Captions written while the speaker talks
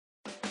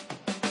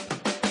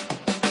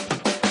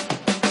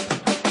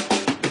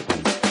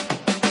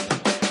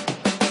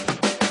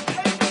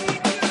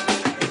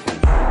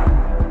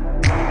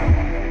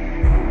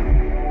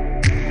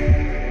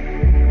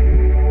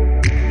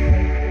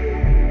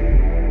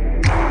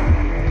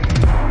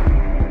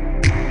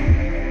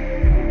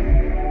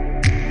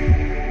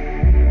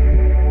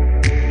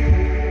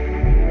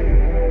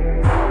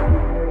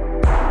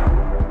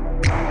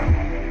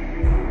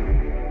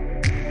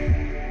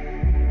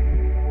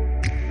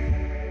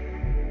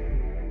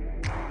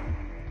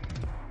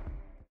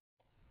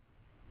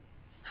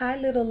Hi,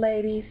 little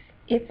ladies.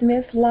 It's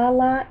Miss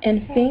Lala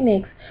and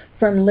Phoenix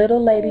from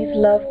Little Ladies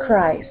Love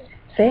Christ.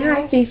 Say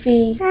hi,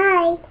 Fifi.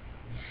 Hi.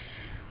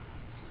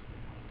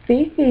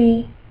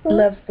 Fifi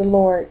loves the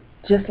Lord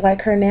just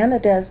like her Nana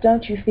does,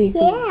 don't you, Fifi?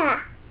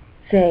 Yeah.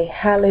 Say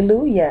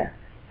hallelujah.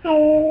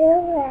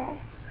 Hallelujah.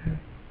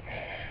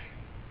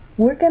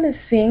 We're going to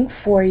sing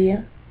for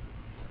you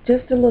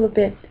just a little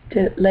bit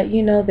to let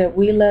you know that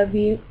we love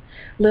you,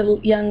 little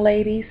young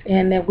ladies,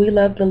 and that we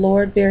love the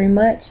Lord very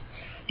much,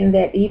 and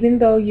that even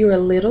though you're a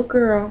little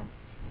girl,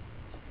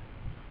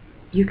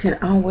 you can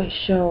always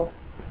show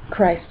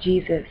Christ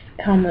Jesus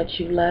how much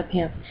you love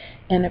him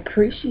and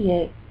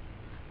appreciate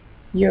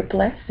your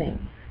blessings.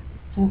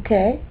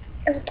 Okay?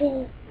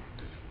 Okay.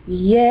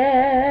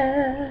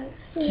 Yes,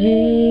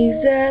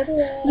 Jesus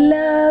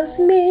loves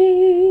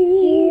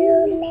me.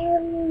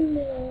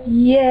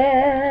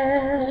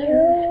 Yes,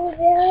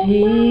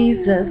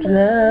 Jesus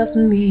loves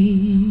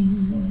me.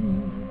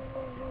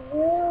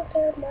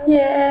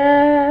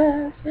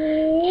 Yes,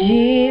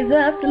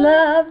 Jesus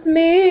loves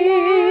me.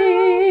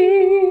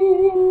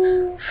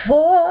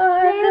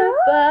 For the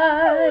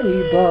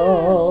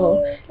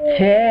Bible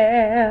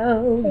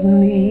tells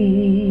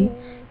me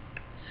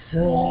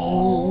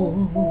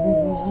so.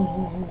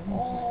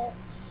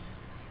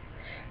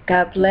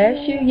 God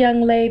bless you,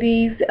 young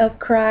ladies of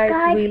Christ.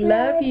 God We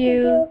love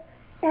you.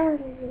 Love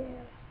you.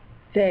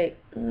 Say,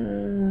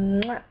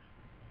 mwah.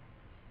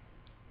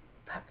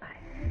 Bye-bye.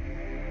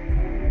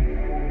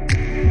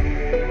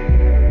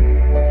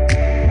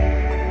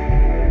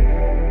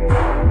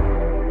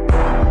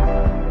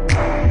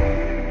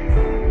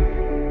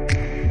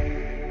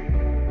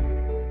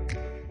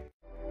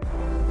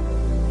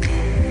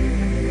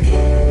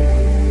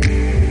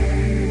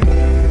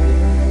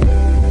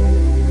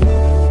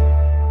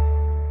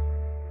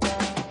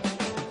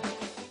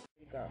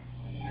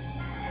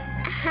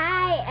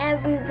 Hi,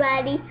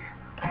 everybody.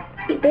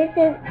 This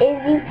is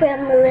Izzy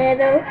from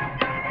Little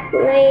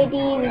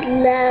Ladies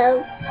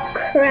Love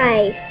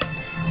Christ.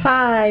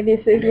 Hi, this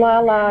is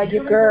Lala,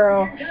 your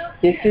girl.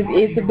 This is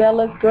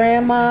Isabella's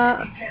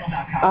grandma,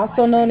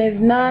 also known as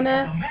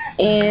Nana,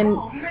 and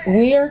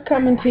we are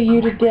coming to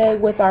you today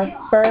with our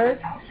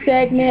first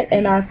segment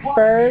and our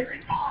first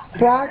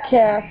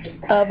broadcast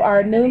of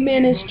our new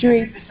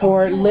ministry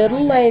for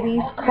little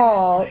ladies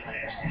called,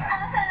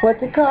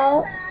 what's it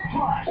called?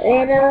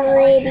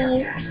 Little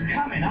Ladies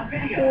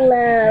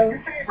Love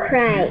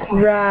Christ.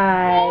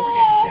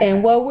 Right.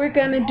 And what we're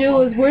going to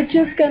do is we're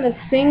just going to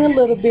sing a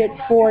little bit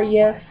for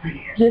you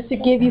just to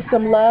give you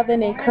some love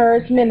and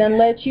encouragement and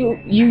let you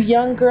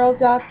young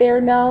girls out there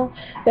know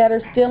that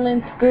are still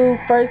in school,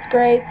 first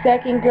grade,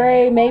 second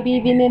grade, maybe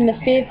even in the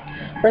 5th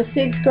or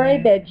 6th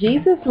grade, that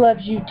Jesus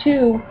loves you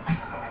too.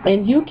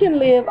 And you can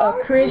live a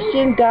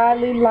Christian,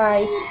 godly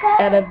life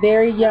at a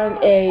very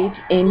young age,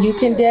 and you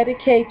can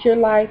dedicate your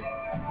life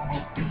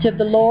to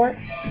the Lord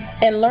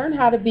and learn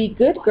how to be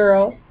good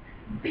girls,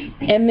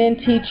 and then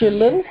teach your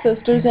little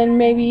sisters and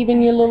maybe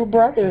even your little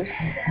brothers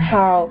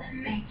how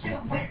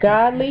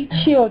godly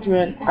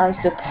children are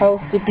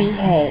supposed to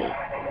behave.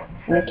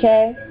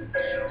 Okay?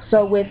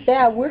 So with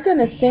that, we're going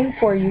to sing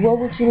for you. What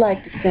would you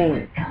like to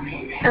sing?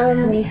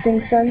 Can you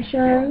sing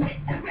Sunshine?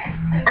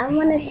 I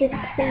want to just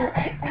sing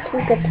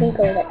Twinkle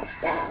Twinkle Little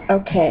Star.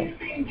 Okay.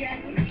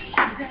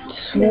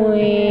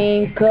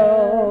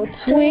 Twinkle,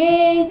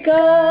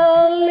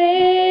 twinkle,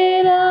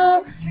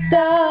 little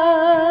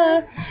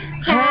star,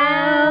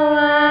 how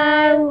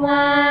I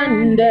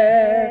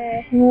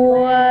wonder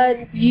what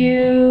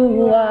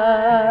you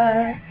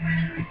are.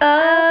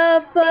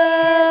 Up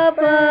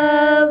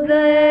above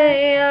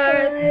the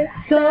earth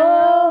so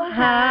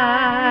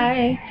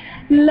high,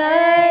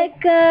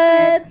 like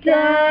a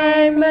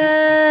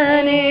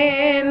diamond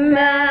in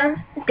the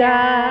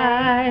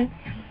sky.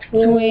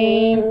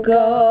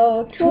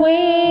 Twinkle,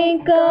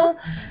 twinkle,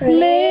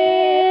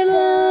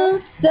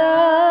 little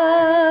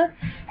star,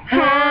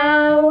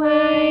 how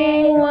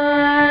I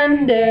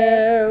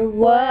wonder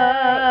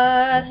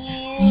what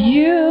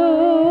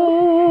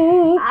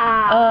you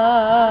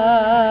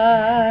are.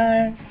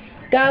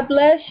 God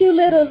bless you,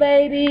 little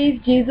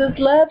ladies. Jesus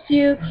loves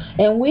you,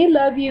 and we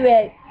love you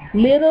at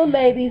Little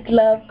Ladies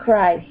Love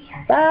Christ.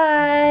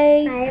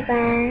 Bye.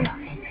 Bye-bye.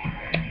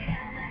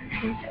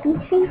 Happy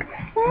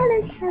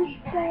Valentine's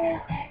Day.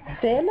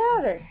 Say it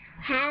louder.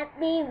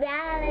 Happy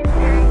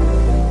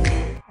Valentine's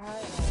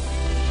Day.